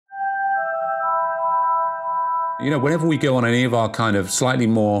Whenever we go on any of our kind of slightly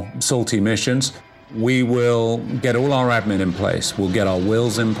more salty missions, we will get all our admin in place. We'll get our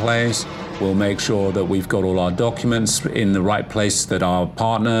wills in place. We'll make sure that we've got all our documents in the right place that our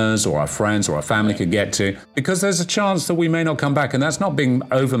partners or our friends or our family could get to, because there's a chance that we may not come back. And that's not being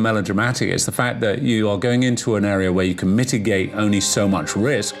over melodramatic. It's the fact that you are going into an area where you can mitigate only so much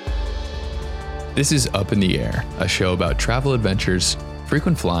risk. This is Up in the Air, a show about travel adventures,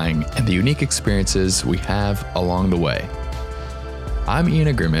 frequent flying, and the unique experiences we have along the way. I'm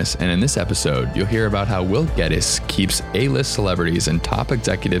Ian Agrimis, and in this episode, you'll hear about how Will Geddes keeps A-list celebrities and top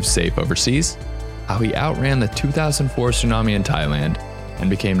executives safe overseas, how he outran the 2004 tsunami in Thailand, and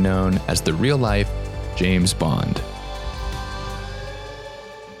became known as the real-life James Bond.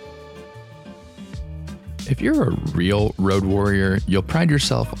 If you're a real road warrior, you'll pride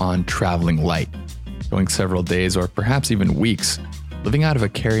yourself on traveling light, going several days or perhaps even weeks, living out of a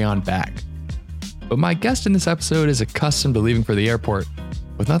carry-on bag. But my guest in this episode is accustomed to leaving for the airport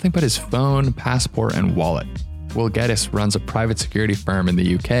with nothing but his phone, passport, and wallet. Will Geddes runs a private security firm in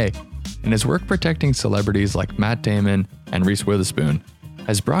the UK, and his work protecting celebrities like Matt Damon and Reese Witherspoon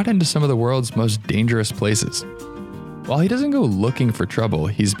has brought him to some of the world's most dangerous places. While he doesn't go looking for trouble,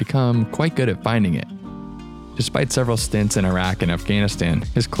 he's become quite good at finding it. Despite several stints in Iraq and Afghanistan,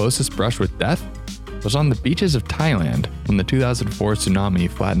 his closest brush with death was on the beaches of Thailand when the 2004 tsunami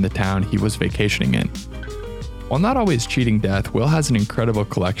flattened the town he was vacationing in. While not always cheating death, Will has an incredible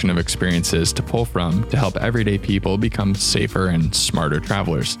collection of experiences to pull from to help everyday people become safer and smarter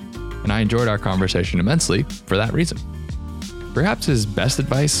travelers. And I enjoyed our conversation immensely for that reason. Perhaps his best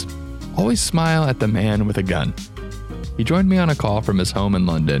advice? Always smile at the man with a gun. He joined me on a call from his home in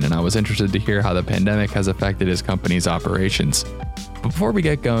London, and I was interested to hear how the pandemic has affected his company's operations. But before we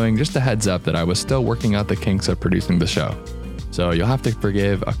get going, just a heads up that I was still working out the kinks of producing the show. So you'll have to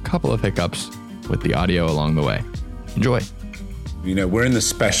forgive a couple of hiccups with the audio along the way. Enjoy. We're in the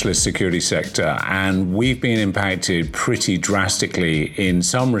specialist security sector, and we've been impacted pretty drastically in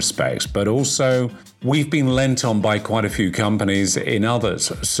some respects, but also we've been lent on by quite a few companies in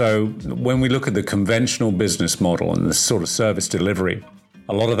others. So when we look at the conventional business model and the sort of service delivery,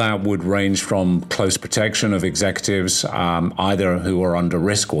 a lot of that would range from close protection of executives, either who are under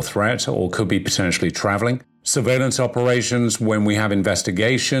risk or threat, or could be potentially traveling. Surveillance operations when we have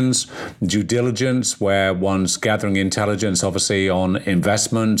investigations, due diligence where one's gathering intelligence obviously on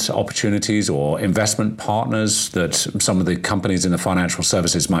investment opportunities or investment partners that some of the companies in the financial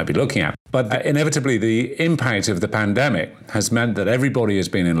services might be looking at. But inevitably, the impact of the pandemic has meant that everybody has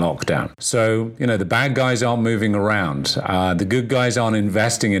been in lockdown. So, the bad guys aren't moving around. The good guys aren't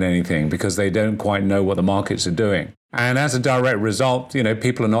investing in anything because they don't quite know what the markets are doing. And as a direct result,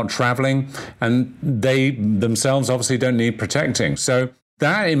 people are not traveling, and they themselves obviously don't need protecting. So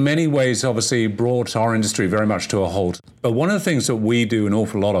that in many ways obviously brought our industry very much to a halt. But one of the things that we do an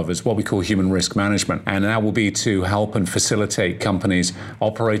awful lot of is what we call human risk management. And that will be to help and facilitate companies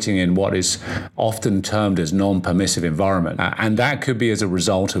operating in what is often termed as non-permissive environment. And that could be as a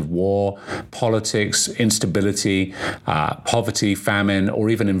result of war, politics, instability, poverty, famine, or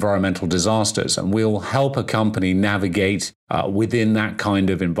even environmental disasters. And we'll help a company navigate within that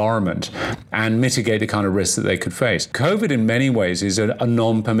kind of environment and mitigate the kind of risks that they could face. COVID in many ways is a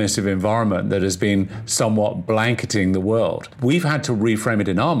non-permissive environment that has been somewhat blanketing the world. We've had to reframe it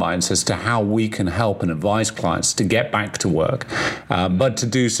in our minds as to how we can help and advise clients to get back to work, but to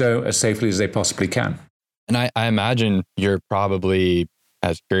do so as safely as they possibly can. And I imagine you're probably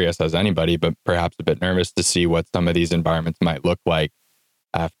as curious as anybody, but perhaps a bit nervous to see what some of these environments might look like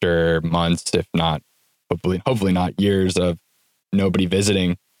after months, if not, hopefully not years of nobody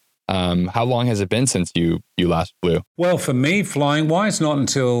visiting. How long has it been since you last flew? Well, for me, flying wise,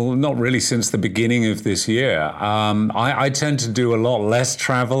 not really since the beginning of this year. I tend to do a lot less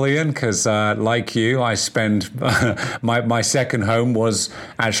travel, Ian, because like you, I spend my second home was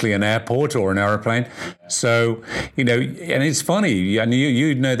actually an airport or an airplane. So, and it's funny, and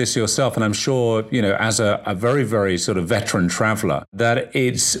you know this yourself, and I'm sure, as a very, very sort of veteran traveler, that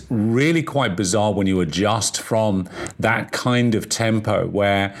it's really quite bizarre when you adjust from that kind of tempo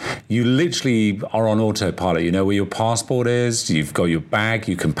where you literally are on autopilot. You know where your passport is, you've got your bag,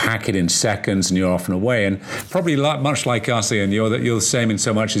 you can pack it in seconds and you're off and away. And probably much like us, Ian, you're the same in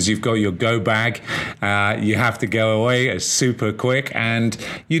so much as you've got your go bag, you have to go away, it's super quick, and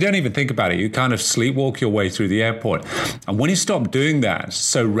you don't even think about it. You kind of sleepwalk your way through the airport. And when you stop doing that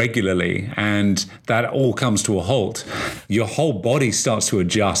so regularly and that all comes to a halt, your whole body starts to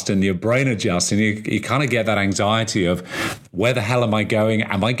adjust and your brain adjusts, and you kind of get that anxiety of, where the hell am I going?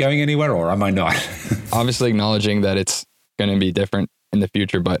 Am I going anywhere or am I not? Obviously acknowledging that it's going to be different in the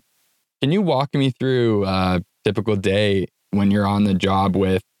future, but can you walk me through typical day when you're on the job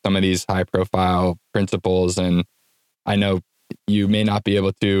with some of these high profile principals? And I know you may not be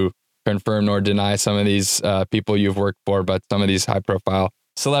able to confirm nor deny some of these people you've worked for, but some of these high profile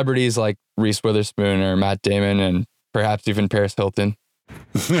celebrities like Reese Witherspoon or Matt Damon and perhaps even Paris Hilton.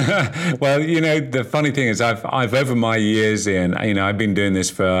 Well, the funny thing is I've over my years I've been doing this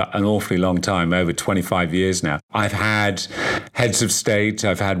for an awfully long time, over 25 years now. I've had heads of state,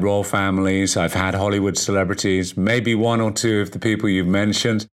 I've had royal families, I've had Hollywood celebrities, maybe one or two of the people you've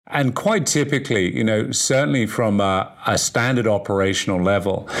mentioned. And quite typically, certainly from a standard operational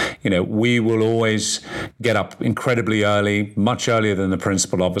level, we will always get up incredibly early, much earlier than the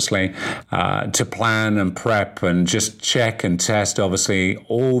principal, obviously, to plan and prep and just check and test, obviously,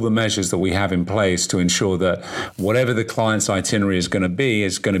 all the measures that we have in place to ensure that whatever the client's itinerary is going to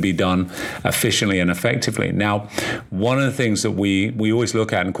be done efficiently and effectively. Now, one of the things that we always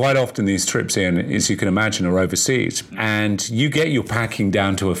look at, and quite often these trips in, as you can imagine, are overseas, and you get your packing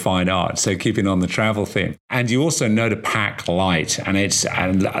down to a fine art. So keeping on the travel theme, and you also know to pack light. And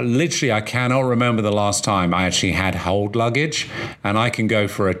literally, I cannot remember the last time I actually had hold luggage, and I can go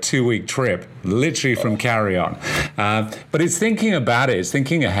for a 2-week trip literally from carry-on. But it's thinking about it. It's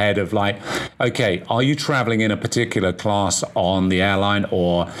thinking ahead of okay, are you traveling in a particular class on the airline,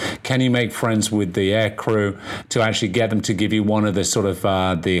 or can you make friends with the air crew to actually get them to give you one of the sort of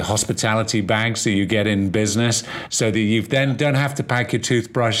the hospitality bags that you get in business, so that you then don't have to pack your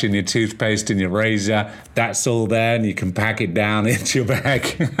toothbrush and your toothpaste and your razor. That's all there, and you can pack it down into your bag.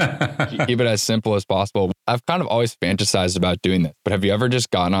 Keep it as simple as possible. I've kind of always fantasized about doing this, but have you ever just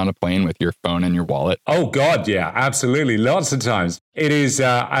gotten on a plane with your phone and your wallet? Oh God, yeah, absolutely. Lots of times. It is,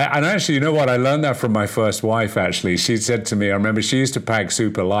 and actually, you know what? I learned that from my first wife, actually. She said to me, I remember she used to pack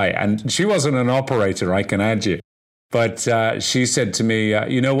super light, and she wasn't an operator, I can add you. But she said to me,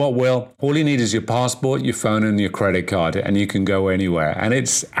 you know what, Will? All you need is your passport, your phone, and your credit card, and you can go anywhere. And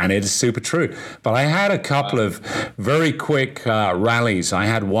it's super true. But I had a couple of very quick rallies. I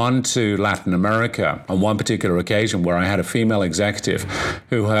had one to Latin America on one particular occasion where I had a female executive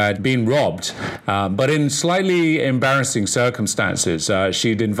who had been robbed, but in slightly embarrassing circumstances.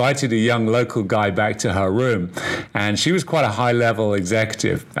 She'd invited a young local guy back to her room, and she was quite a high-level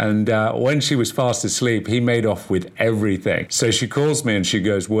executive. And when she was fast asleep, he made off with everything. So she calls me and she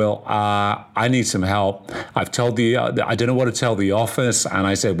goes, Will, I need some help. I've told I don't know what to tell the office. And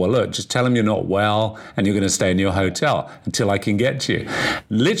I said, well, look, just tell them you're not well and you're going to stay in your hotel until I can get to you.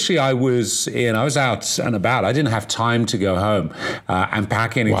 Literally, I was out and about. I didn't have time to go home and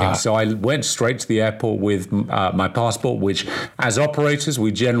pack anything. Wow. So I went straight to the airport with my passport, which as operators,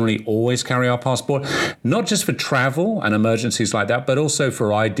 we generally always carry our passport, not just for travel and emergencies like that, but also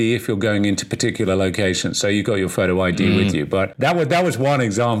for ID if you're going into particular locations. So you got your photo ID with you. But that was one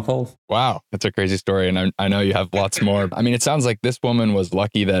example. Wow. That's a crazy story. And I know you have lots more. I mean, it sounds like this woman was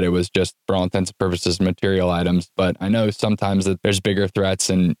lucky that it was just, for all intents and purposes, material items. But I know sometimes that there's bigger threats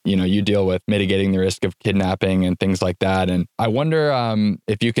and, you deal with mitigating the risk of kidnapping and things like that. And I wonder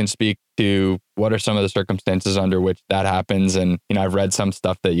if you can speak to what are some of the circumstances under which that happens. And, I've read some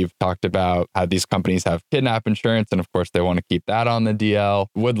stuff that you've talked about how these companies have kidnap insurance. And of course, they want to keep that on the DL.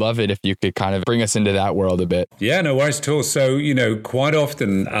 Would love it if you could kind of bring us into that world a bit. Yeah, no worries at all. So, quite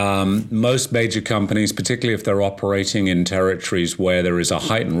often, most major companies, particularly if they're operating in territories where there is a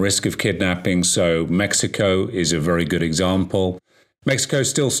heightened risk of kidnapping. So Mexico is a very good example. Mexico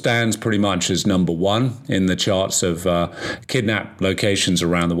still stands pretty much as number one in the charts of kidnap locations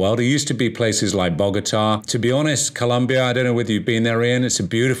around the world. It used to be places like Bogota. To be honest, Colombia, I don't know whether you've been there, Ian. It's a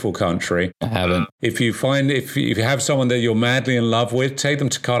beautiful country. I haven't. If you have someone that you're madly in love with, take them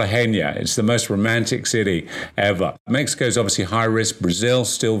to Cartagena. It's the most romantic city ever. Mexico is obviously high risk. Brazil,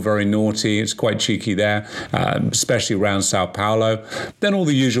 still very naughty. It's quite cheeky there, especially around Sao Paulo. Then all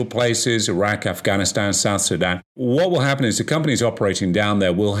the usual places, Iraq, Afghanistan, South Sudan. What will happen is the companies operating down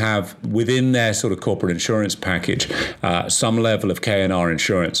there will have within their sort of corporate insurance package some level of K&R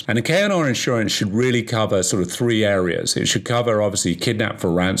insurance. And a K&R insurance should really cover sort of three areas. It should cover obviously kidnap for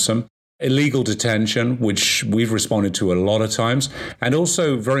ransom, illegal detention, which we've responded to a lot of times, and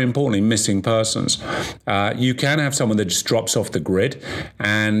also, very importantly, missing persons. You can have someone that just drops off the grid,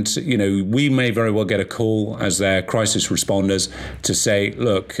 and we may very well get a call as their crisis responders to say,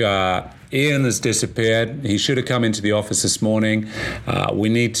 look, Ian has disappeared. He should have come into the office this morning. We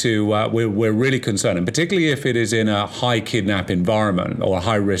need to, we're really concerned, and particularly if it is in a high kidnap environment or a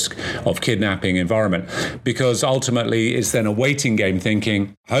high risk of kidnapping environment, because ultimately it's then a waiting game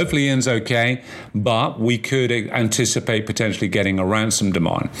thinking, Hopefully Ian's okay, but we could anticipate potentially getting a ransom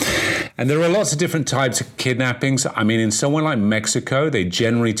demand. And there are lots of different types of kidnappings. I mean, in somewhere like Mexico, they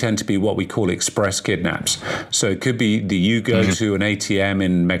generally tend to be what we call express kidnaps. So it could be that you go to an ATM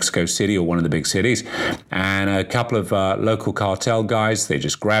in Mexico City or one of the big cities, and a couple of local cartel guys, they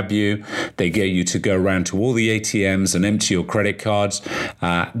just grab you. They get you to go around to all the ATMs and empty your credit cards.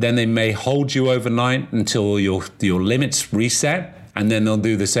 Then they may hold you overnight until your limits reset. And then they'll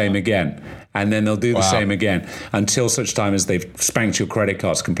do the same again. And then they'll do the same again until such time as they've spanked your credit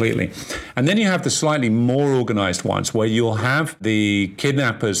cards completely. And then you have the slightly more organized ones where you'll have the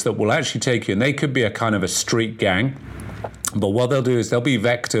kidnappers that will actually take you, and they could be a kind of a street gang. But what they'll do is they'll be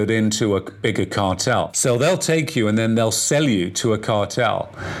vectored into a bigger cartel. So they'll take you and then they'll sell you to a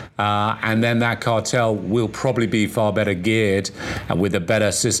cartel. And then that cartel will probably be far better geared and with a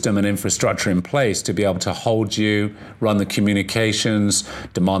better system and infrastructure in place to be able to hold you, run the communications,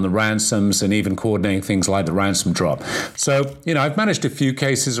 demand the ransoms, and even coordinate things like the ransom drop. So, I've managed a few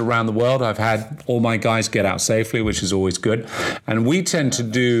cases around the world. I've had all my guys get out safely, which is always good. And we tend to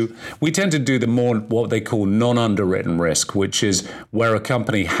do the more what they call non-underwritten risk, which is where a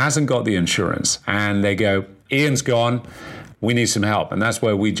company hasn't got the insurance and they go, Ian's gone, we need some help. And that's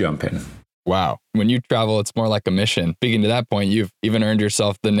where we jump in. Wow. When you travel, it's more like a mission. Speaking to that point, you've even earned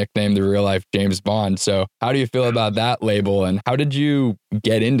yourself the nickname, the real life James Bond. So how do you feel about that label and how did you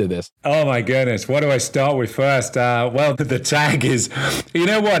get into this? Oh my goodness. What do I start with first? Well, the tag is, you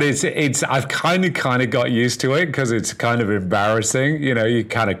know what? It's I've kind of got used to it because it's kind of embarrassing. You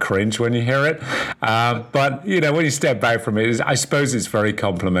kind of cringe when you hear it. But when you step back from it, I suppose it's very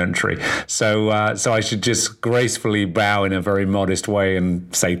complimentary. So I should just gracefully bow in a very modest way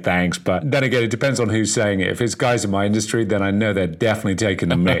and say thanks. But then again, it depends on who's saying it. If it's guys in my industry, then I know they're definitely taking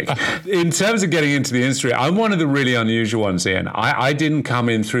the mick. In terms of getting into the industry, I'm one of the really unusual ones, Ian. I didn't come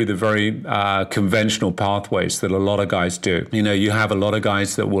in through the very conventional pathways that a lot of guys do. You have a lot of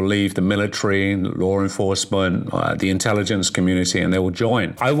guys that will leave the military, law enforcement, the intelligence community, and they will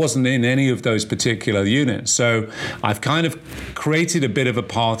join. I wasn't in any of those particular units. So I've kind of created a bit of a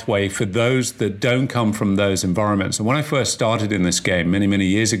pathway for those that don't come from those environments. And when I first started in this game many, many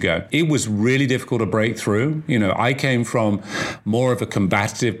years ago, it was really difficult to break through. I came from more of a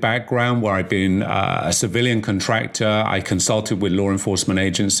combative background where I've been a civilian contractor. I consulted with law enforcement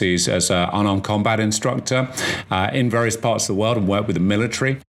agencies as an unarmed combat instructor in various parts of the world and worked with the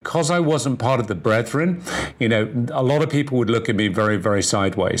military. Because I wasn't part of the brethren, a lot of people would look at me very, very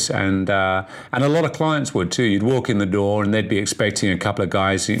sideways, and a lot of clients would too. You'd walk in the door and they'd be expecting a couple of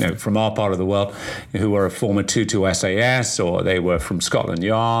guys, from our part of the world, who were a former 2-2 SAS, or they were from Scotland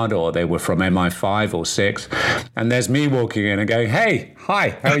Yard, or they were from MI5 or 6, and there's me walking in and going, "Hey,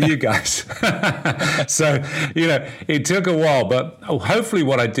 hi, how are you guys?" So, it took a while, but hopefully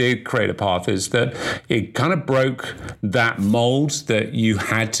what I did create a path is that it kind of broke that mold that you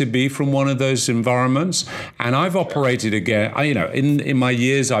had to be from one of those environments. And I've operated again, in my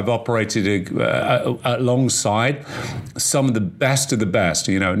years, I've operated alongside some of the best,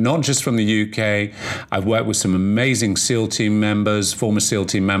 not just from the UK. I've worked with some amazing SEAL team members, former SEAL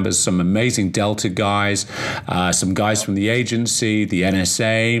team members, some amazing Delta guys, some guys from the agency, the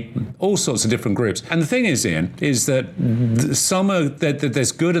NSA, all sorts of different groups. And the thing is, Ian, is that that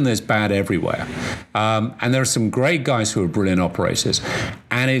there's good and there's bad everywhere. And there are some great guys who are brilliant operators.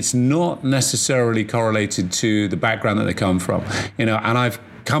 And it's not necessarily correlated to the background that they come from, and I've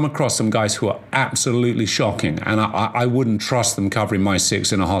come across some guys who are absolutely shocking, and I wouldn't trust them covering my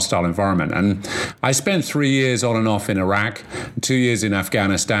 6 in a hostile environment. And I spent 3 years on and off in Iraq, 2 years in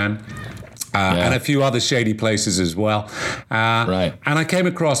Afghanistan, and a few other shady places as well. Right. And I came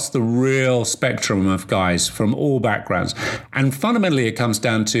across the real spectrum of guys from all backgrounds. And fundamentally, it comes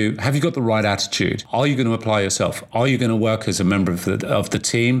down to, have you got the right attitude? Are you going to apply yourself? Are you going to work as a member of the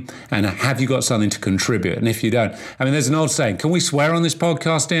team? And have you got something to contribute? And if you don't, there's an old saying, can we swear on this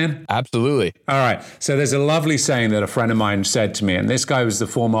podcast, Ian? Absolutely. All right. So there's a lovely saying that a friend of mine said to me, and this guy was the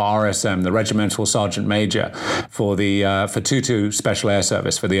former RSM, the Regimental Sergeant Major for 2-2 Special Air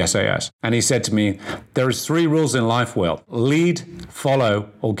Service for the SAS. And he said to me, there is 3 rules in life, Will. Lead,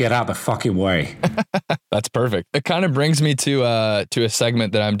 follow, or get out the fucking way. That's perfect. It kind of brings me to a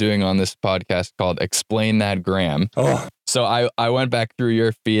segment that I'm doing on this podcast called Explain That Graham. Oh. So I went back through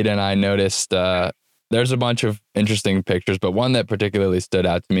your feed and I noticed there's a bunch of interesting pictures, but one that particularly stood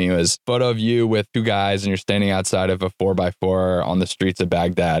out to me was a photo of you with two guys and you're standing outside of a 4x4 on the streets of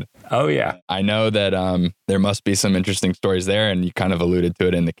Baghdad. Oh, yeah. I know that there must be some interesting stories there, and you kind of alluded to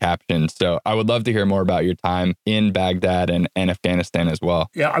it in the caption. So I would love to hear more about your time in Baghdad and Afghanistan as well.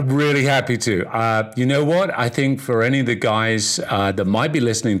 Yeah, I'm really happy to. You know what? I think for any of the guys that might be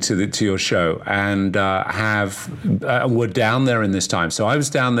listening to your show and were down there in this time. So I was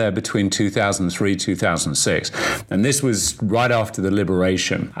down there between 2003, 2006, and this was right after the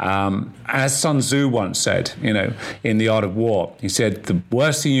liberation. As Sun Tzu once said, in The Art of War, he said, the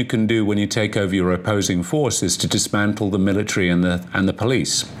worst thing you can do when you take over your opposing force is to dismantle the military and the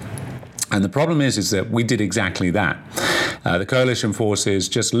police. And the problem is that we did exactly that. The coalition forces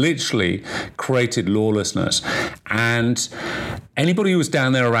just literally created lawlessness. And anybody who was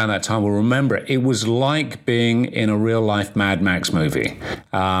down there around that time will remember it was like being in a real life Mad Max movie.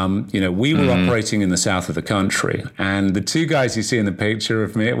 We were operating in the south of the country, and the two guys you see in the picture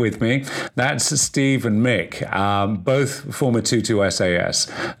with me, that's Steve and Mick, both former 22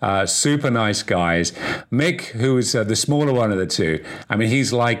 SAS, super nice guys. Mick, who is the smaller one of the two, I mean,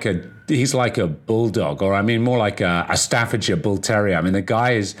 he's like a bulldog, or I mean, more like a Staffordshire Bull Terrier. I mean, the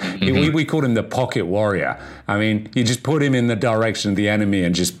guy is, we call him the pocket warrior. I mean, you just put him in the direction of the enemy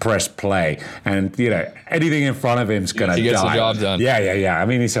and just press play. And, anything in front of him is going to die. He gets the job done. Yeah. I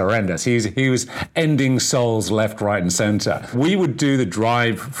mean, he's horrendous. He was ending souls left, right, and center. We would do the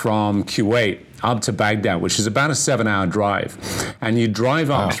drive from Kuwait up to Baghdad, which is about a 7-hour drive. And you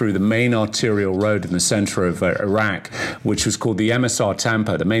drive up through the main arterial road in the center of Iraq, which was called the MSR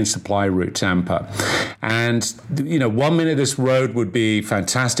Tampa, the main supply route Tampa. And, 1 minute this road would be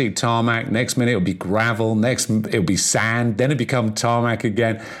fantastic tarmac, next minute it would be gravel, next it would be sand, then it become tarmac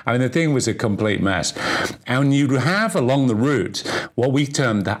again. I mean, the thing was a complete mess. And you'd have along the route what we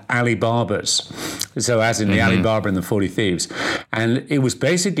termed the Alibabas. So as in the Alibaba and the 40 Thieves. And it was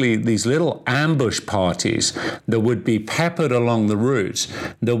basically these little ambush parties that would be peppered along the route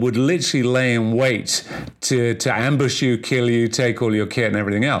that would literally lay in wait to ambush you, kill you, take all your kit and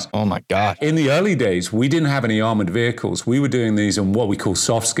everything else. Oh my God. In the early days, we didn't have any armored vehicles. We were doing these in what we call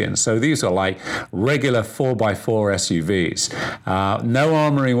soft skins. So these are like regular 4x4 SUVs, no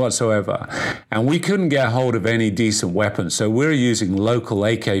armoring whatsoever. And we couldn't get hold of any decent weapons. So we were using local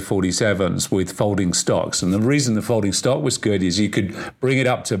AK-47s with folding stocks. And the reason the folding stock was good is you could bring it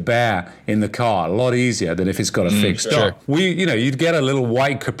up to bear in the car a lot easier than if it's got a fixed stock. You'd get a little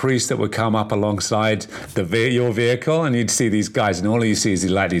white Caprice that would come up alongside your vehicle, and you'd see these guys, and all you see is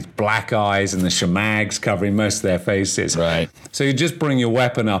like these black eyes and the shamags covering most of their faces. Right. So you just bring your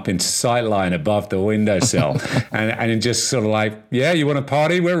weapon up into sight line above the windowsill, and just sort of like, yeah, you want to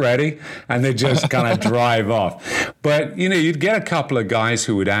party? We're ready. And they just kind of drive off. But, you'd get a couple of guys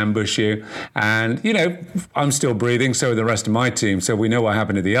who would ambush you, and, I'm still breathing, so are the rest of my team, so we know what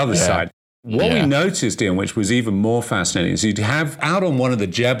happened to the other side. What we noticed, Ian, which was even more fascinating, is you'd have out on one of the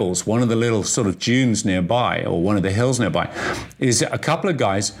jebels, one of the little sort of dunes nearby, or one of the hills nearby, is a couple of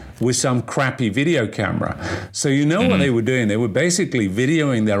guys with some crappy video camera. So what they were doing? They were basically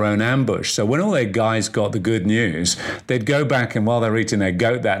videoing their own ambush. So when all their guys got the good news, they'd go back, and while they're eating their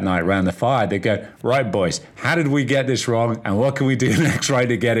goat that night around the fire, they'd go, right, boys, how did we get this wrong? And what can we do next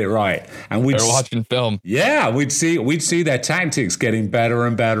to get it right? And they're watching film. Yeah, we'd see their tactics getting better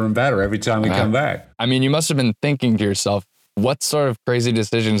and better and better every time we come back. I mean, you must have been thinking to yourself, what sort of crazy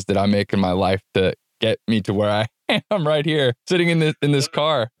decisions did I make in my life to get me to where I am right here, sitting in this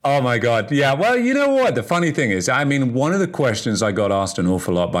car? Oh my God. Yeah. Well, you know what? The funny thing is, I mean, one of the questions I got asked an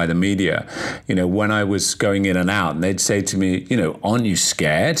awful lot by the media, when I was going in and out, and they'd say to me, aren't you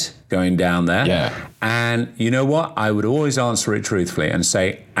scared going down there? Yeah. And you know what? I would always answer it truthfully and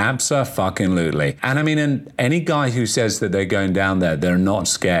say, abso-fucking-lutely. And I mean, and any guy who says that they're going down there, they're not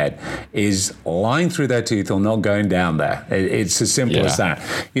scared, is lying through their teeth or not going down there. It's as simple as that.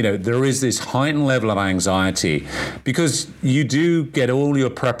 There is this heightened level of anxiety because you do get all your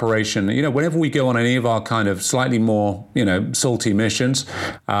preparation. Whenever we go on any of our kind of slightly more, salty missions,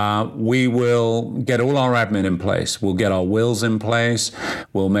 we will get all our admin in place. We'll get our wills in place.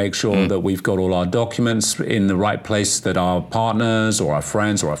 We'll make sure that we've got all our documents in the right place that our partners or our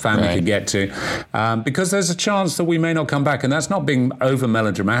friends or our family can get to, because there's a chance that we may not come back. And that's not being over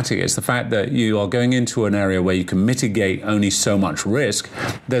melodramatic. It's the fact that you are going into an area where you can mitigate only so much risk.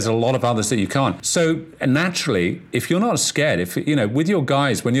 There's a lot of others that you can't. So naturally, if you're not scared, if with your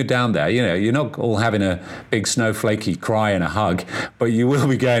guys, when you're down there, you're not all having a big snowflakey cry and a hug, but you will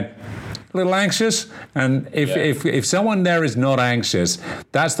be going a little anxious. And if someone there is not anxious,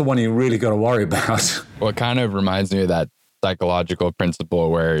 that's the one you really got to worry about. Well, it kind of reminds me of that psychological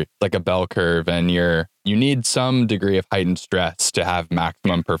principle where it's like a bell curve, and you need some degree of heightened stress to have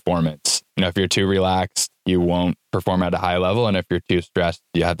maximum performance. If you're too relaxed, you won't perform at a high level, and if you're too stressed,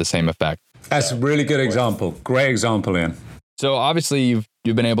 you have the same effect. That's a really good example. Great example, Ian. So obviously you've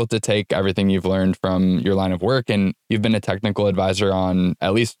been able to take everything you've learned from your line of work, and you've been a technical advisor on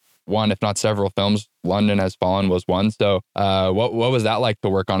at least one, if not several films. London Has Fallen was one. So what was that like to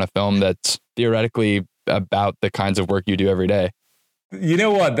work on a film that's theoretically about the kinds of work you do every day? You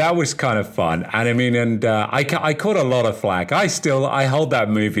know what? That was kind of fun. And I caught a lot of flack. I hold that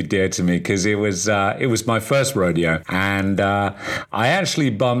movie dear to me because it was my first rodeo. And I actually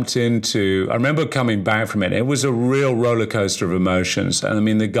bumped into, I remember coming back from it. It was a real roller coaster of emotions. And I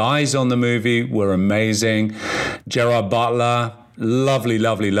mean, the guys on the movie were amazing. Gerard Butler, lovely,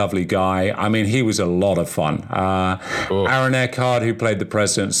 lovely, lovely guy. I mean, he was a lot of fun. Aaron Eckhart, who played the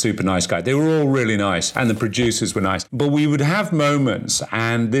president, super nice guy. They were all really nice, and the producers were nice. But we would have moments,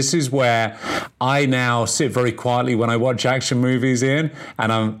 and this is where I now sit very quietly when I watch action movies, Ian,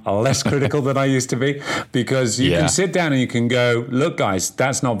 and I'm less critical than I used to be, because you can sit down and you can go, look, guys,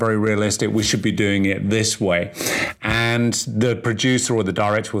 that's not very realistic. We should be doing it this way. And the producer or the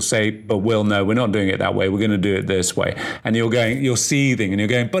director will say, but Will, no, we're not doing it that way. We're going to do it this way. And you're seething and you're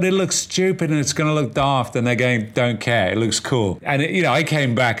going, but it looks stupid and it's going to look daft. And they're going, don't care. It looks cool. And, I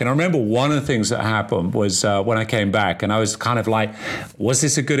came back, and I remember one of the things that happened was when I came back, and I was kind of like, was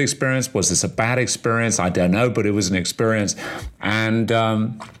this a good experience? Was this a bad experience? I don't know, but it was an experience. And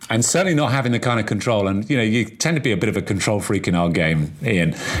certainly not having the kind of control. And, you tend to be a bit of a control freak in our game,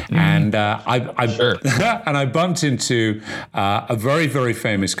 Ian. And I bumped into a very, very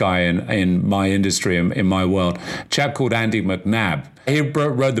famous guy in my industry, in my world, a chap called Andy McNabb. He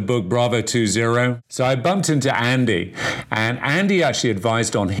wrote the book Bravo 2-0. So I bumped into Andy, and Andy actually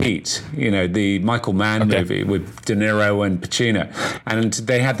advised on Heat, the Michael Mann movie with De Niro and Pacino. And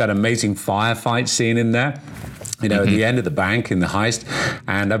they had that amazing firefight scene in there. At the end of the bank in the heist.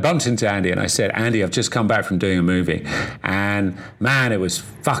 And I bumped into Andy and I said, Andy, I've just come back from doing a movie. And man, it was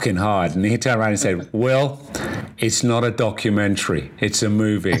fucking hard. And he turned around and said, Will, it's not a documentary, it's a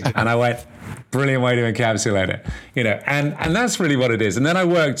movie. And I went, brilliant way to encapsulate it, and that's really what it is. And then I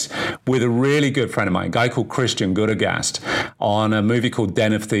worked with a really good friend of mine, a guy called Christian Gudegast, on a movie called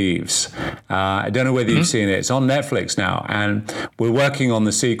Den of Thieves. I don't know whether you've seen it. It's on Netflix now, and we're working on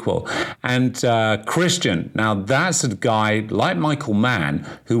the sequel. And Christian, now that's a guy like Michael Mann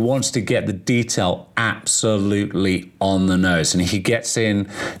who wants to get the detail absolutely on the nose, and he gets in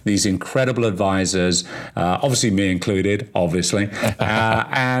these incredible advisors, obviously me included, obviously,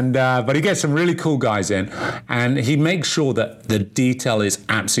 but he gets some really cool guys in, and he makes sure that the detail is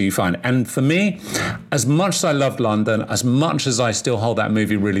absolutely fine. And for me, as much as I loved London, as much as I still hold that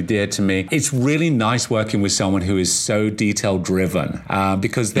movie really dear to me, it's really nice working with someone who is so detail driven,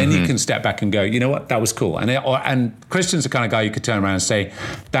 because then you can step back and go, you know what, that was cool. And Christian's the kind of guy you could turn around and say,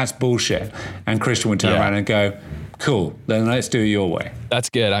 that's bullshit. And Christian would turn around and go, cool, then let's do it your way. That's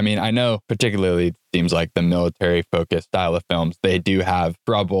good. I mean, I know particularly seems like the military-focused style of films, they do have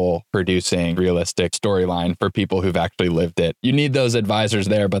trouble producing realistic storyline for people who've actually lived it. You need those advisors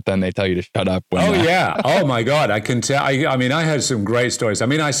there, but then they tell you to shut up. Oh my God. I can tell. I mean, I heard some great stories. I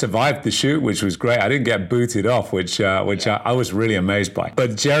mean, I survived the shoot, which was great. I didn't get booted off, which I was really amazed by.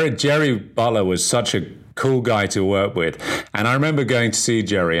 But Jerry Butler was such a cool guy to work with. And I remember going to see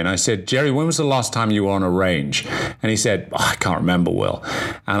Jerry, and I said, Jerry, when was the last time you were on a range? And he said, I can't remember, Will.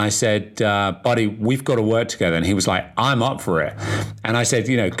 And I said, buddy, we've got to work together. And he was like, I'm up for it. And I said,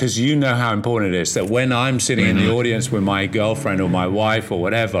 because you know how important it is that when I'm sitting in the audience with my girlfriend or my wife or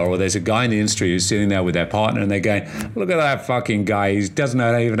whatever, or there's a guy in the industry who's sitting there with their partner and they're going, look at that fucking guy, he doesn't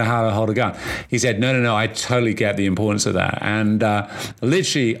even know how to hold a gun. He said, no, I totally get the importance of that. And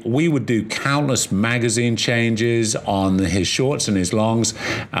literally, we would do countless magazine changes on his shorts and his longs.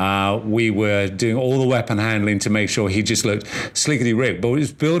 We were doing all the weapon handling to make sure he just looked slickety rick, but we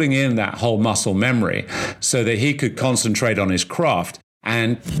was building in that whole muscle memory so that he could concentrate on his craft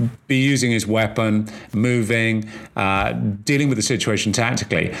and be using his weapon, moving, dealing with the situation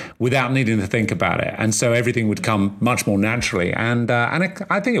tactically without needing to think about it. And so everything would come much more naturally. And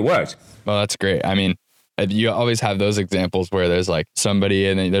I think it worked. Well, that's great. I mean, you always have those examples where there's like somebody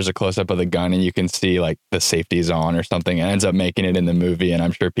and then there's a close up of the gun and you can see like the safety's on or something and ends up making it in the movie. And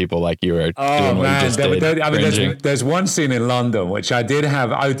I'm sure people like you are doing what you just did. There's one scene in London which I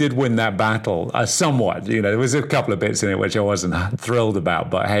did win that battle somewhat. There was a couple of bits in it which I wasn't thrilled about,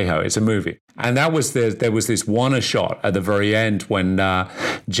 but hey ho, it's a movie. And there was this one shot at the very end when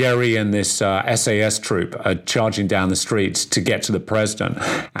Jerry and this SAS troop are charging down the streets to get to the president.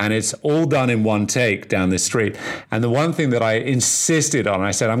 And it's all done in one take down this street. And the one thing that I insisted on,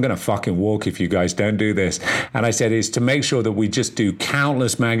 I said, I'm going to fucking walk if you guys don't do this. And I said, is to make sure that we just do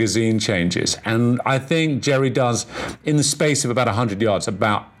countless magazine changes. And I think Jerry does, in the space of about 100 yards,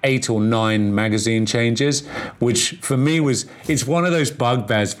 about 8 or 9 magazine changes, which for me it's one of those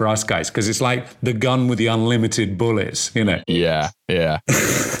bugbears for us guys, because it's like the gun with the unlimited bullets, you know? Yeah.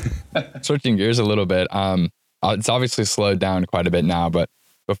 Switching gears a little bit. It's obviously slowed down quite a bit now, but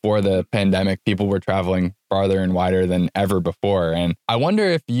before the pandemic, people were traveling farther and wider than ever before. And I wonder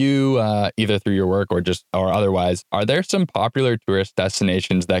if you, either through your work or otherwise, are there some popular tourist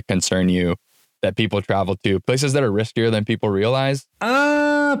destinations that concern you that people travel to, places that are riskier than people realize?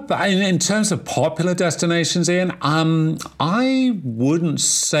 But in terms of popular destinations, Ian, I wouldn't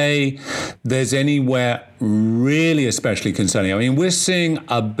say there's anywhere really especially concerning. I mean, we're seeing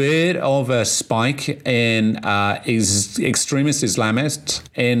a bit of a spike in extremist Islamists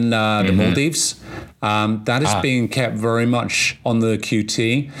in the Maldives. That is being kept very much on the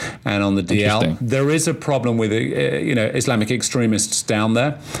QT and on the DL. There is a problem with Islamic extremists down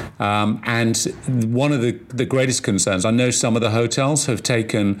there, and one of the greatest concerns. I know some of the hotels have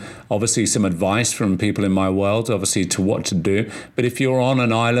taken obviously some advice from people in my world, obviously, to what to do. But if you're on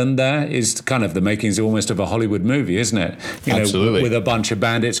an island, there is kind of the makings almost of a Hollywood movie, isn't it? Absolutely. With a bunch of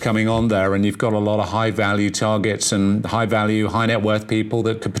bandits coming on there, and you've got a lot of high value targets and high value, high net worth people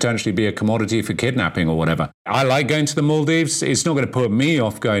that could potentially be a commodity for kidnapping or whatever. I like going to the Maldives. It's not going to put me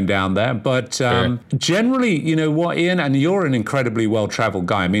off going down there, but generally, you know what, Ian, and you're an incredibly well-traveled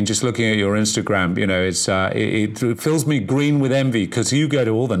guy. I mean, just looking at your Instagram, you know, it fills me green with envy because you go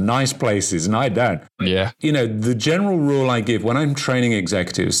to all the nice places and I don't. Yeah. You know, the general rule I give when I'm training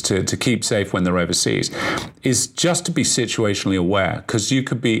executives to keep safe when they're overseas is just to be situationally aware, because you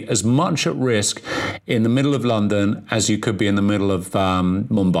could be as much at risk in the middle of London as you could be in the middle of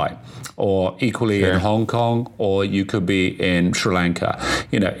Mumbai, or equally in Hong Kong, or you could be in Sri Lanka.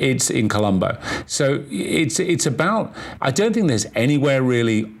 You know, it's in Colombo. So it's about, I don't think there's anywhere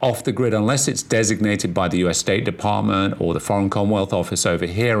really off the grid unless it's designated by the US State Department or the Foreign Commonwealth Office over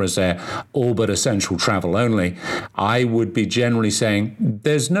here as their all but essential travel only. I would be generally saying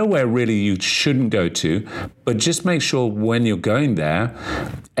there's nowhere really you shouldn't go to, but just make sure when you're going there,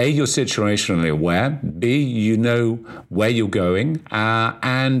 A, you're situationally aware, B, you know where you're going,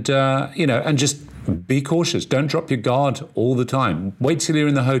 and just be cautious. Don't drop your guard all the time. Wait till you're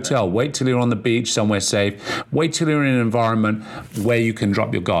in the hotel. Wait till you're on the beach somewhere safe. Wait till you're in an environment where you can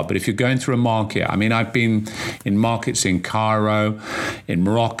drop your guard. But if you're going through a market, I mean, I've been in markets in Cairo, in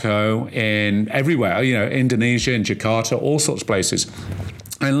Morocco, in everywhere, you know, Indonesia, in Jakarta, all sorts of places.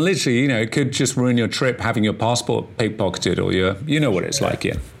 And literally, you know, it could just ruin your trip having your passport pickpocketed or you know what it's like,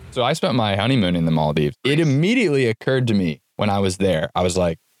 yeah. So I spent my honeymoon in the Maldives. It immediately occurred to me when I was there. I was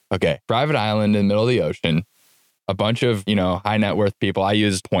like, okay, private island in the middle of the ocean, a bunch of, you know, high net worth people. I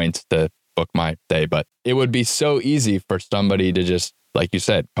use points to book my stay, but it would be so easy for somebody to just, like you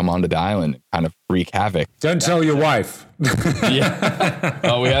said, come onto the island and kind of wreak havoc. Don't tell your wife. Yeah.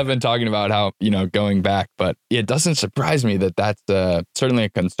 Well, we have been talking about how, you know, going back, but it doesn't surprise me that that's certainly a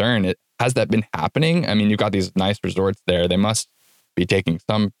concern. Has that been happening? I mean, you've got these nice resorts there. They must be taking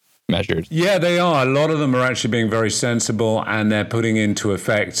some measures. Yeah, they are. A lot of them are actually being very sensible, and they're putting into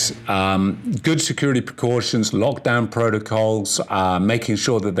effect good security precautions, lockdown protocols, making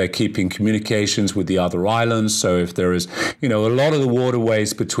sure that they're keeping communications with the other islands. So if there is, you know, a lot of the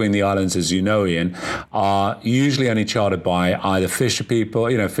waterways between the islands, as you know, Ian, are usually only chartered by either fisher people,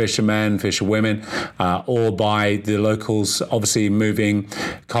 you know, fishermen, fisherwomen, or by the locals, obviously moving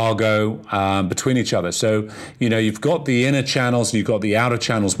cargo between each other. So, you know, you've got the inner channels and you've got the outer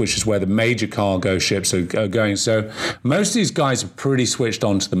channels, which is where the major cargo ships are going. So most of these guys are pretty switched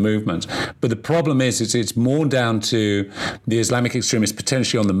on to the movement. But the problem is it's more down to the Islamic extremists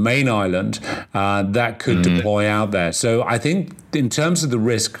potentially on the main island that could deploy out there. So I think in terms of the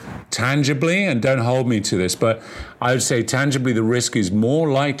risk, tangibly, and don't hold me to this, but I would say tangibly the risk is more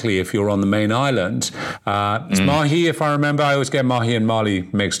likely if you're on the main island. It's Mahi, if I remember. I always get Mahi and Mali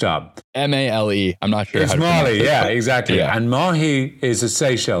mixed up. Male. I'm not sure. It's Mali, yeah, exactly. Yeah. And Mahi is the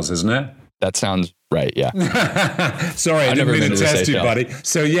Seychelles, isn't it? That sounds right, yeah. Sorry, I didn't mean to test you, buddy.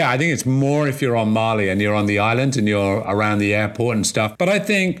 So yeah, I think it's more if you're on Mali and you're on the island and you're around the airport and stuff. But I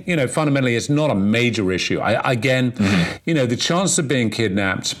think, you know, fundamentally, it's not a major issue. You know, the chance of being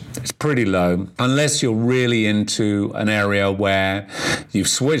kidnapped is pretty low unless you're really into an area where you've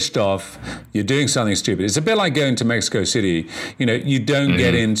switched off, you're doing something stupid. It's a bit like going to Mexico City. You know, you don't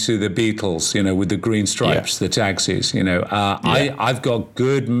get into the Beatles, you know, with the green stripes, the taxis, you know. I've got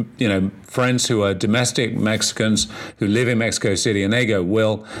good, you know, friends who are domestic Mexicans who live in Mexico City, and they go,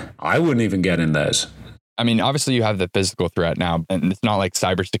 Will, I wouldn't even get in those. I mean, obviously you have the physical threat now, and it's not like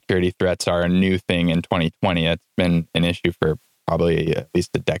cybersecurity threats are a new thing in 2020. It's been an issue for probably at least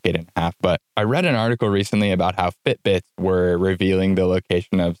a decade and a half. But I read an article recently about how Fitbits were revealing the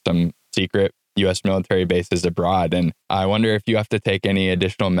location of some secret U.S. military bases abroad. And I wonder if you have to take any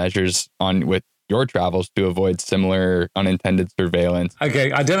additional measures on with your travels to avoid similar unintended surveillance.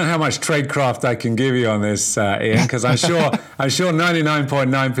 Okay, I don't know how much tradecraft I can give you on this, Ian, because I'm sure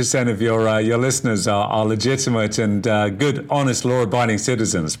 99.9% of your listeners are legitimate and good, honest, law-abiding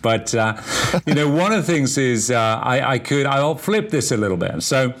citizens. But one of the things is I'll flip this a little bit.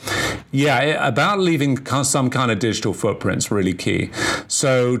 So, about leaving some kind of digital footprint's really key.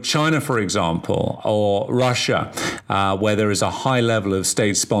 So, China, for example, or Russia, where there is a high level of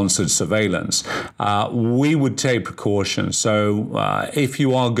state-sponsored surveillance. We would take precautions. So if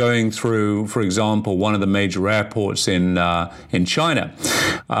you are going through, for example, one of the major airports in China,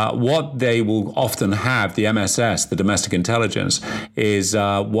 what they will often have, the MSS, the domestic intelligence, is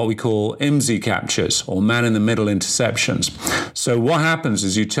what we call IMSI captures, or man-in-the-middle interceptions. So what happens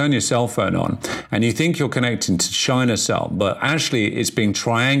is you turn your cell phone on and you think you're connecting to China cell, but actually it's being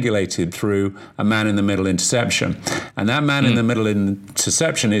triangulated through a man-in-the-middle interception. And that man-in-the-middle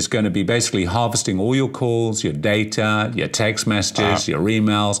interception is going to be basically harvesting all your calls, your data, your text messages, your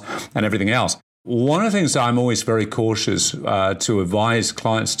emails, and everything else. One of the things that I'm always very cautious to advise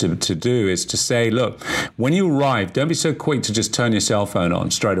clients to do is to say, look, when you arrive, don't be so quick to just turn your cell phone on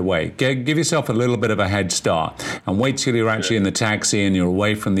straight away. Give yourself a little bit of a head start and wait till you're actually in the taxi and you're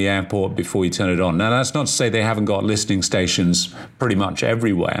away from the airport before you turn it on. Now, that's not to say they haven't got listening stations pretty much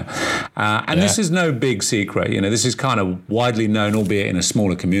everywhere. This is no big secret. This is kind of widely known, albeit in a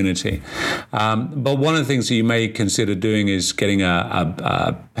smaller community. But one of the things that you may consider doing is getting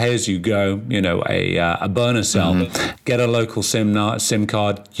a pay-as-you-go, a burner cell, get a local SIM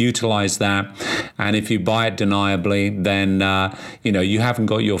card, utilize that. And if you buy it deniably, then, you haven't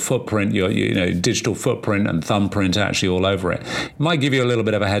got your footprint, your digital footprint and thumbprint actually all over it. It might give you a little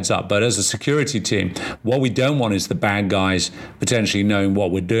bit of a heads up, but as a security team, what we don't want is the bad guys potentially knowing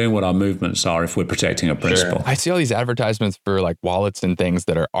what we're doing, what our movements are if we're protecting a principal. Sure. I see all these advertisements for like wallets and things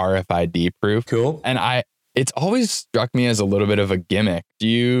that are RFID proof. Cool. And it's always struck me as a little bit of a gimmick. Do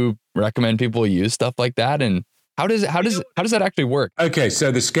you recommend people use stuff like that? And how does that actually work? Okay,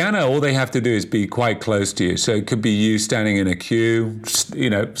 so the scanner, all they have to do is be quite close to you. So it could be you standing in a queue.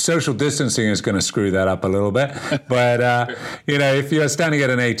 Social distancing is going to screw that up a little bit. But, if you're standing at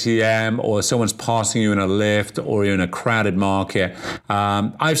an ATM or someone's passing you in a lift or you're in a crowded market,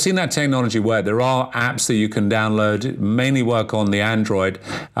 I've seen that technology work. There are apps that you can download, mainly work on the Android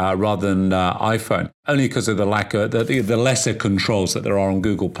rather than iPhone, only because of the lack of the lesser controls that there are on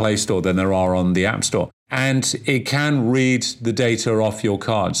Google Play Store than there are on the App Store. And it can read the data off your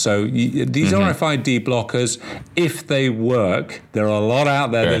card. So these RFID blockers, if they work, there are a lot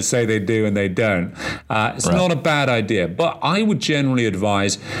out there that say they do and they don't. It's not a bad idea. But I would generally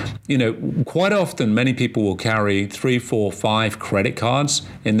advise, quite often many people will carry 3, 4, 5 credit cards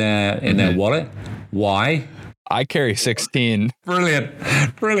in their wallet. Why? I carry 16. Brilliant.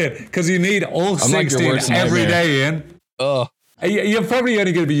 Because you need all 16 every day, Ian. Ugh. You're probably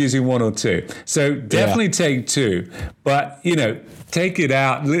only going to be using 1 or 2. So definitely take 2. But, take it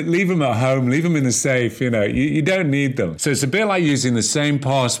out, leave them at home, leave them in the safe. You don't need them. So it's a bit like using the same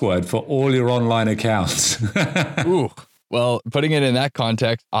password for all your online accounts. Ooh. Well, putting it in that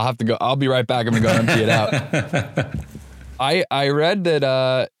context, I'll have to go. I'll be right back. I'm going to go empty it out. I read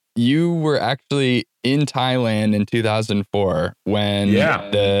that you were actually in Thailand in 2004 when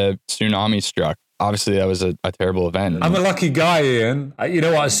the tsunami struck. Obviously, that was a terrible event. I'm a lucky guy, Ian. You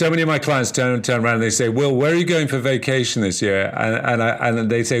know what? So many of my clients turn around and they say, "Will, where are you going for vacation this year?"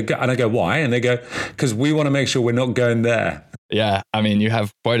 And they say, and I go, "Why?" And they go, "Because we want to make sure we're not going there." Yeah, I mean, you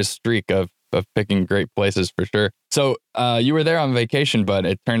have quite a streak of picking great places for sure. So you were there on vacation, but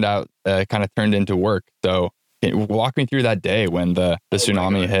it turned out kind of turned into work. So walk me through that day when the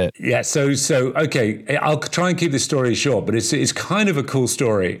tsunami hit. Yeah, so okay, I'll try and keep this story short, but it's kind of a cool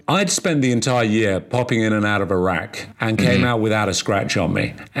story. I'd spent the entire year popping in and out of Iraq and came out without a scratch on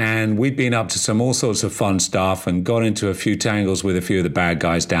me. And we'd been up to all sorts of fun stuff and got into a few tangles with a few of the bad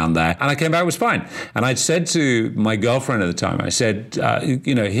guys down there. And I came back, it was fine. And I'd said to my girlfriend at the time, I said,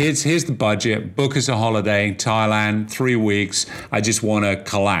 here's the budget, book us a holiday, Thailand, 3 weeks. I just want to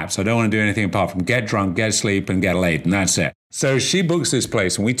collapse. I don't want to do anything apart from get drunk, get sleep, and get laid, and that's it. So she books this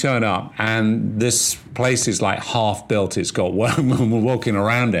place and we turn up and this place is like half built. It's got we're walking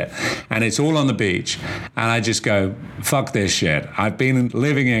around it and it's all on the beach. And I just go, fuck this shit. I've been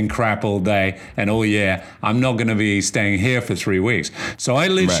living in crap all day and all year. I'm not going to be staying here for 3 weeks. So I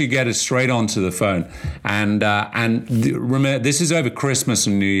literally get it straight onto the phone. And remember, this is over Christmas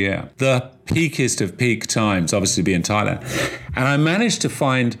and New Year. The peakest of peak times, obviously, to be in Thailand. And I managed to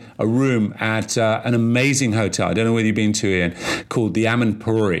find a room at an amazing hotel. I don't know whether you've been to it, called the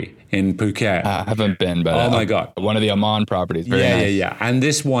Amanpuri in Phuket. I haven't been, but oh my God. One of the Aman properties. Very nice. Yeah. And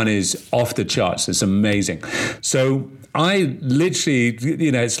this one is off the charts. It's amazing. So I literally,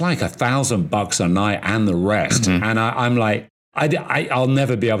 it's like $1,000 a night and the rest. Mm-hmm. And I'm like, I'll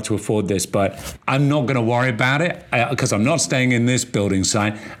never be able to afford this, but I'm not going to worry about it because I'm not staying in this building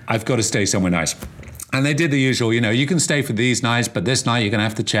site. I've got to stay somewhere nice. And they did the usual, you can stay for these nights, but this night you're going to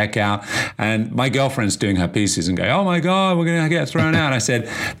have to check out. And my girlfriend's doing her pieces and going, oh my God, we're going to get thrown out. I said,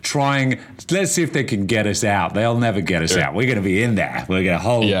 let's see if they can get us out. They'll never get us out. We're going to be in there. We're going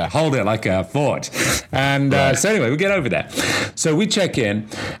to hold it like a fort. And so anyway, we get over there. So we check in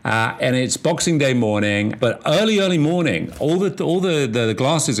and it's Boxing Day morning, but early morning, all the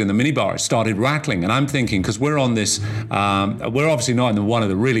glasses in the minibar started rattling. And I'm thinking, because we're on this, we're obviously not in one of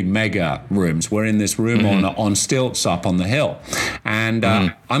the really mega rooms. We're in this room on stilts up on the hill. And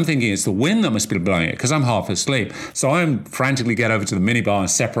I'm thinking it's the wind that must be blowing it because I'm half asleep. So I'm frantically get over to the minibar and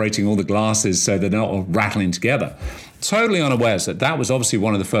separating all the glasses so they're not all rattling together. Totally unawares that was obviously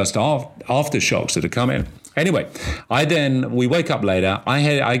one of the first aftershocks that had come in. Anyway, we wake up later.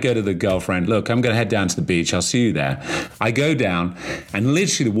 I go to the girlfriend, look, I'm going to head down to the beach. I'll see you there. I go down and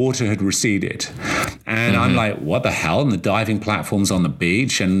literally the water had receded. And I'm like, what the hell? And the diving platform's on the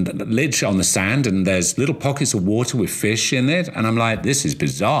beach and literally on the sand and there's little pockets of water with fish in it. And I'm like, this is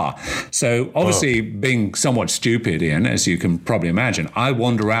bizarre. So obviously being somewhat stupid, Ian, as you can probably imagine, I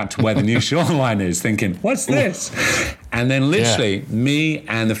wander out to where the new shoreline is thinking, what's this? And then literally me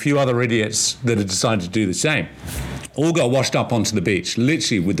and a few other idiots that had decided to do the same all got washed up onto the beach,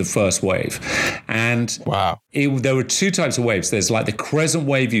 literally with the first wave. And there were two types of waves. There's like the crescent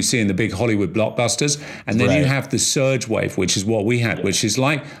wave you see in the big Hollywood blockbusters, and then you have the surge wave, which is what we had, which is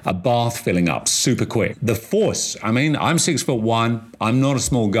like a bath filling up super quick. The force, I mean, I'm 6'1", I'm not a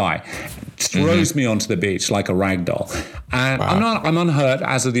small guy, throws me onto the beach like a rag doll. And I'm unhurt,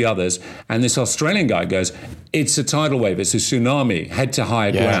 as are the others. And this Australian guy goes, it's a tidal wave, it's a tsunami, head to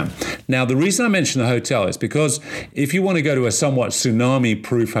higher ground. Now, the reason I mention the hotel is because if you want to go to a somewhat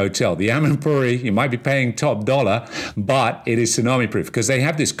tsunami-proof hotel, the Amanpuri, you might be paying top dollar, but it is tsunami-proof because they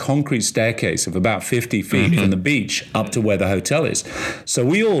have this concrete staircase of about 50 feet from the beach up to where the hotel is. So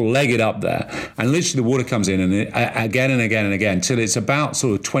we all leg it up there, and literally the water comes in and again and again and again till it's about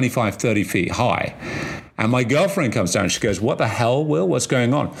sort of 25, 30 feet high. And my girlfriend comes down and she goes, what the hell, Will? What's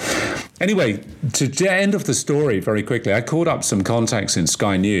going on? Anyway, to the end of the story very quickly, I called up some contacts in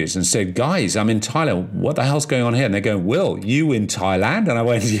Sky News and said, guys, I'm in Thailand. What the hell's going on here? And they go, Will, you in Thailand? And I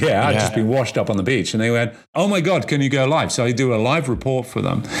went, yeah, I've just been washed up on the beach. And they went, oh my God, can you go live? So I do a live report for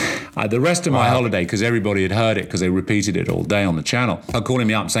them. The rest of my holiday, because everybody had heard it because they repeated it all day on the channel, are calling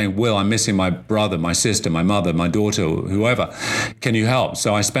me up saying, Will, I'm missing my brother, my sister, my mother, my daughter, whoever. Can you help?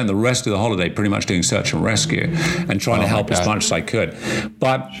 So I spent the rest of the holiday pretty much doing search and rescue and trying to help as much as I could.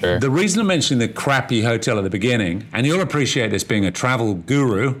 But the reason I'm mentioning the crappy hotel at the beginning, and you'll appreciate this being a travel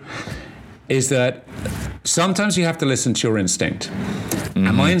guru, is that sometimes you have to listen to your instinct.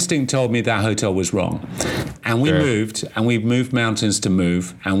 And my instinct told me that hotel was wrong. And we moved mountains to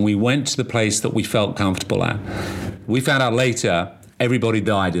move, and we went to the place that we felt comfortable at. We found out later everybody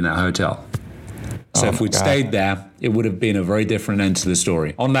died in that hotel. So if we'd stayed there, it would have been a very different end to the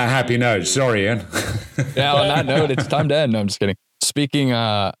story. On that happy note, sorry, Ian. Yeah, on that note, it's time to end. No, I'm just kidding. Speaking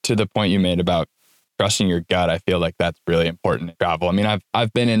to the point you made about trusting your gut, I feel like that's really important in travel. I mean,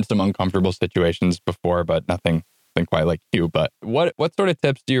 I've been in some uncomfortable situations before, but nothing quite like you. But what sort of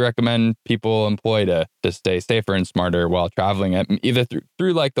tips do you recommend people employ to stay safer and smarter while traveling, either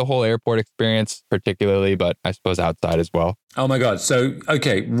through like the whole airport experience particularly, but I suppose outside as well? Oh my God. So,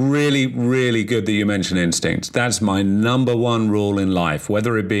 okay, really, really good that you mentioned instinct. That's my number one rule in life,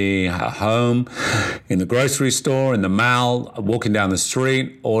 whether it be at home, in the grocery store, in the mall, walking down the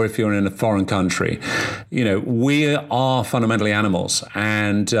street, or if you're in a foreign country. We are fundamentally animals.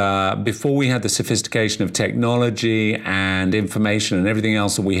 And before we had the sophistication of technology and information and everything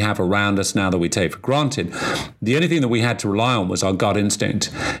else that we have around us now that we take for granted, the only thing that we had to rely on was our gut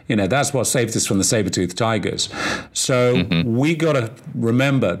instinct. That's what saved us from the saber-toothed tigers. So We got to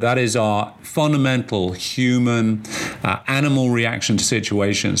remember that is our fundamental human animal reaction to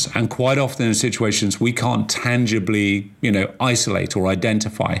situations. And quite often in situations we can't tangibly, isolate or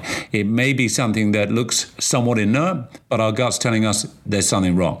identify. It may be something that looks somewhat inert, but our gut's telling us there's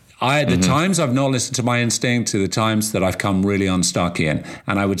something wrong. The times I've not listened to my instinct to the times that I've come really unstuck in.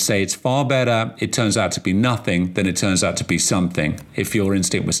 And I would say it's far better it turns out to be nothing than it turns out to be something if your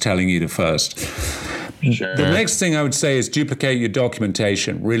instinct was telling you the first. Sure. The next thing I would say is duplicate your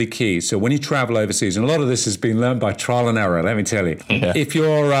documentation, really key. So when you travel overseas, and a lot of this has been learned by trial and error, let me tell you. Yeah. If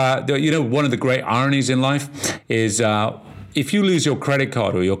you're, one of the great ironies in life is if you lose your credit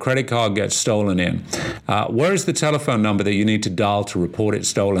card or your credit card gets stolen where is the telephone number that you need to dial to report it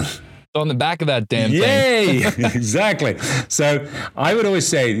stolen? On the back of that damn thing. Yay! Exactly. So I would always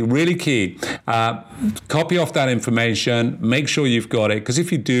say, really key, copy off that information, make sure you've got it, because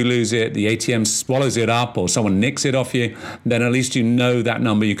if you do lose it, the ATM swallows it up or someone nicks it off you, then at least you know that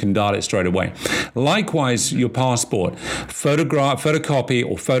number, you can dial it straight away. Likewise, your passport, photocopy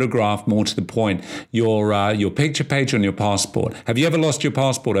or photograph, more to the point, your picture page on your passport. Have you ever lost your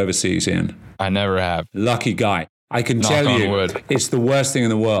passport overseas, Ian? I never have. Lucky guy. I can tell you, it's the worst thing in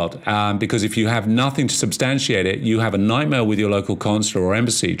the world because if you have nothing to substantiate it, you have a nightmare with your local consulate or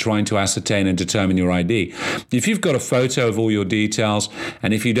embassy trying to ascertain and determine your ID. If you've got a photo of all your details,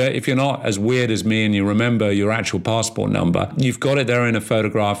 and if you're not as weird as me and you remember your actual passport number, you've got it there in a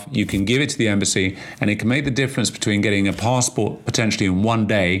photograph, you can give it to the embassy, and it can make the difference between getting a passport potentially in one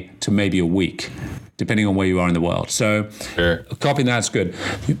day to maybe a week, depending on where you are in the world. So copying that's good.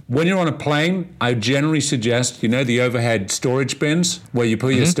 When you're on a plane, I generally suggest, the overhead storage bins where you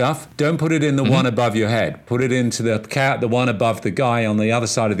put your stuff, don't put it in the one above your head. Put it into the one above the guy on the other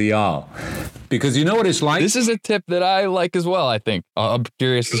side of the aisle. Because you know what it's like? This is a tip that I like as well, I think. I'm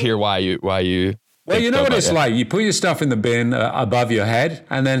curious to hear why you Well, you know what it's like. You put your stuff in the bin above your head,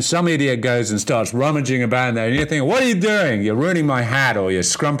 and then some idiot goes and starts rummaging about in there, and you're thinking, what are you doing? You're ruining my hat, or you're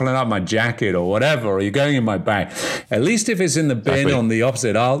scrumpling up my jacket, or whatever, or you're going in my bag. At least if it's in the bin on the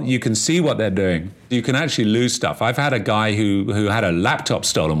opposite aisle, you can see what they're doing. You can actually lose stuff. I've had a guy who had a laptop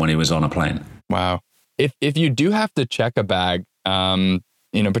stolen when he was on a plane. Wow. If you do have to check a bag,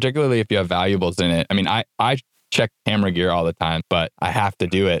 particularly if you have valuables in it, I mean, I check camera gear all the time, but I have to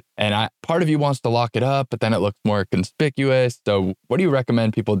do it. And part of you wants to lock it up, but then it looks more conspicuous. So what do you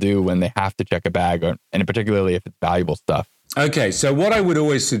recommend people do when they have to check a bag, and particularly if it's valuable stuff? Okay, so what I would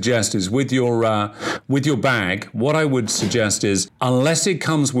always suggest is with your bag, what I would suggest is, unless it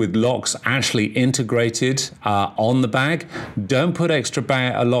comes with locks actually integrated on the bag, don't put extra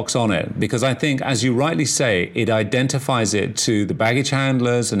locks on it, because I think, as you rightly say, it identifies it to the baggage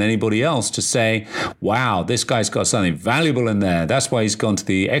handlers and anybody else to say, wow, this guy's got something valuable in there. That's why he's gone to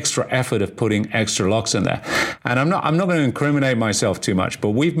the extra effort of putting extra locks in there. And I'm not going to incriminate myself too much,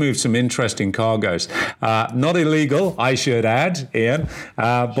 but we've moved some interesting cargoes. Not illegal, I should add, Ian,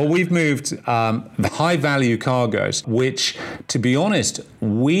 but we've moved high value cargoes, which, to be honest,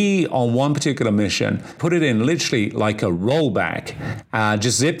 we on one particular mission put it in literally like a roll bag,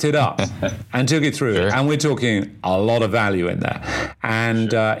 just zipped it up and took it through. And we're talking a lot of value in there,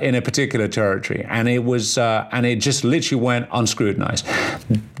 and in a particular territory, and it was and it just literally went unscrutinized.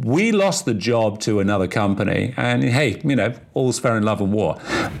 We lost the job to another company, and hey, all's fair in love and war.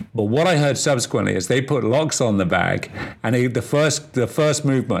 But what I heard subsequently is they put locks on the bag, and the first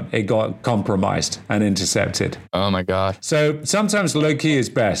movement, it got compromised and intercepted. Oh my God. So sometimes low key is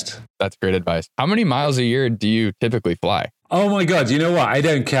best. That's great advice. How many miles a year do you typically fly? Oh my God, you know what? I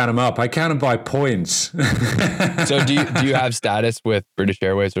don't count them up. I count them by points. So do you have status with British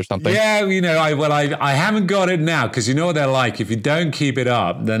Airways or something? Yeah, I haven't got it now, because you know what they're like. If you don't keep it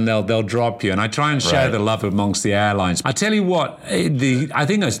up, then they'll drop you. And I try and share the love amongst the airlines. I tell you what, I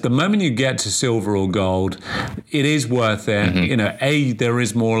think that's the moment you get to silver or gold, it is worth it. Mm-hmm. There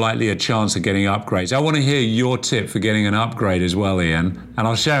is more likely a chance of getting upgrades. I want to hear your tip for getting an upgrade as well, Ian, and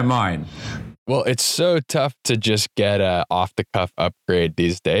I'll share mine. Well, it's so tough to just get a off-the-cuff upgrade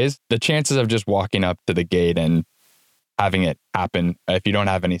these days. The chances of just walking up to the gate and having it happen if you don't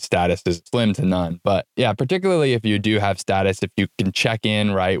have any status is slim to none. But yeah, particularly if you do have status, if you can check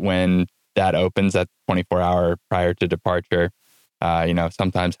in right when that opens at 24-hour prior to departure,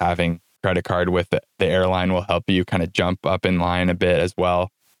 sometimes having credit card with the airline will help you kind of jump up in line a bit as well.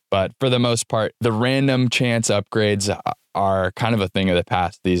 But for the most part, the random chance upgrades are kind of a thing of the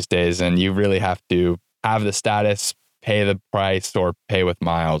past these days. And you really have to have the status, pay the price, or pay with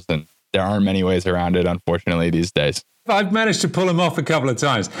miles. And there aren't many ways around it, unfortunately, these days. I've managed to pull them off a couple of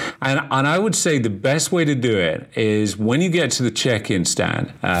times. And I would say the best way to do it is when you get to the check-in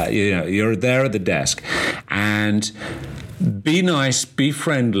stand, you're there at the desk, and be nice, be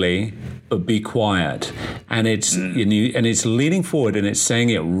friendly, but be quiet. And it's leaning forward and it's saying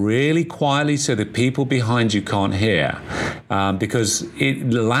it really quietly so that people behind you can't hear, because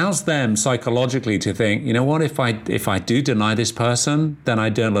it allows them psychologically to think, you know what, if I do deny this person, then I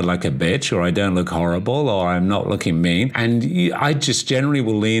don't look like a bitch, or I don't look horrible, or I'm not looking mean. And I just generally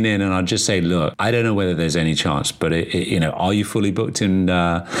will lean in and I'll just say, look, I don't know whether there's any chance, but are you fully booked in?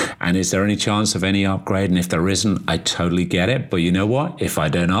 And is there any chance of any upgrade? And if there isn't, I totally get it. But you know what? If I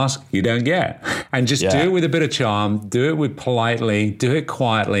don't ask, you don't get. And just do it with a bit of charm, do it with politely, do it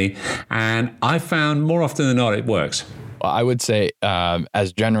quietly. And I found more often than not, it works. Well, I would say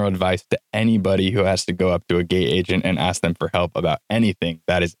as general advice to anybody who has to go up to a gate agent and ask them for help about anything,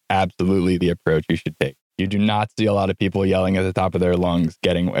 that is absolutely the approach you should take. You do not see a lot of people yelling at the top of their lungs,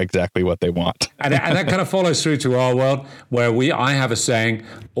 getting exactly what they want. and that kind of follows through to our world, where I have a saying,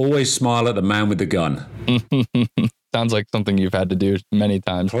 always smile at the man with the gun. Sounds like something you've had to do many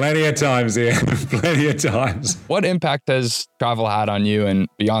times. Plenty of times, Ian. Plenty of times. What impact has travel had on you? And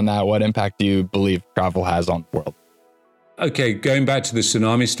beyond that, what impact do you believe travel has on the world? Okay, going back to the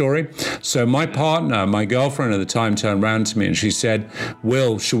tsunami story. So my partner, my girlfriend at the time, turned around to me and she said,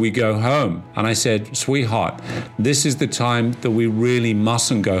 Will, should we go home? And I said, sweetheart, this is the time that we really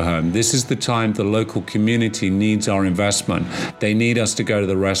mustn't go home. This is the time the local community needs our investment. They need us to go to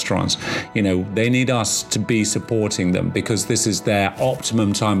the restaurants. They need us to be supporting them because this is their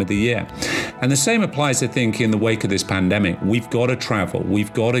optimum time of the year. And the same applies, I think, in the wake of this pandemic. We've got to travel.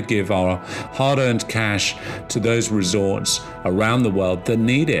 We've got to give our hard-earned cash to those resorts around the world that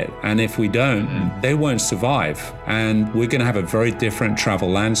need it. And if we don't, they won't survive. And we're going to have a very different travel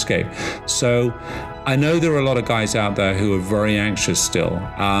landscape. So I know there are a lot of guys out there who are very anxious still.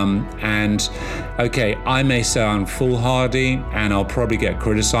 And okay, I may sound foolhardy and I'll probably get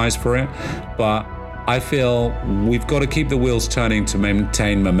criticized for it, but I feel we've got to keep the wheels turning to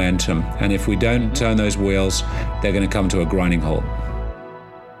maintain momentum. And if we don't turn those wheels, they're going to come to a grinding halt.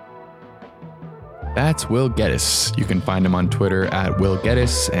 That's Will Geddes. You can find him on Twitter at Will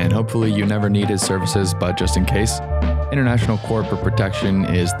Geddes, and hopefully you never need his services, but just in case, International Corporate Protection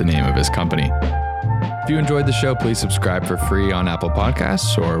is the name of his company. If you enjoyed the show, please subscribe for free on Apple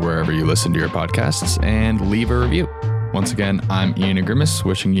Podcasts or wherever you listen to your podcasts, and leave a review. Once again, I'm Ian Agrimis,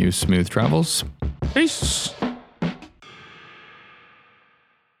 wishing you smooth travels. Peace.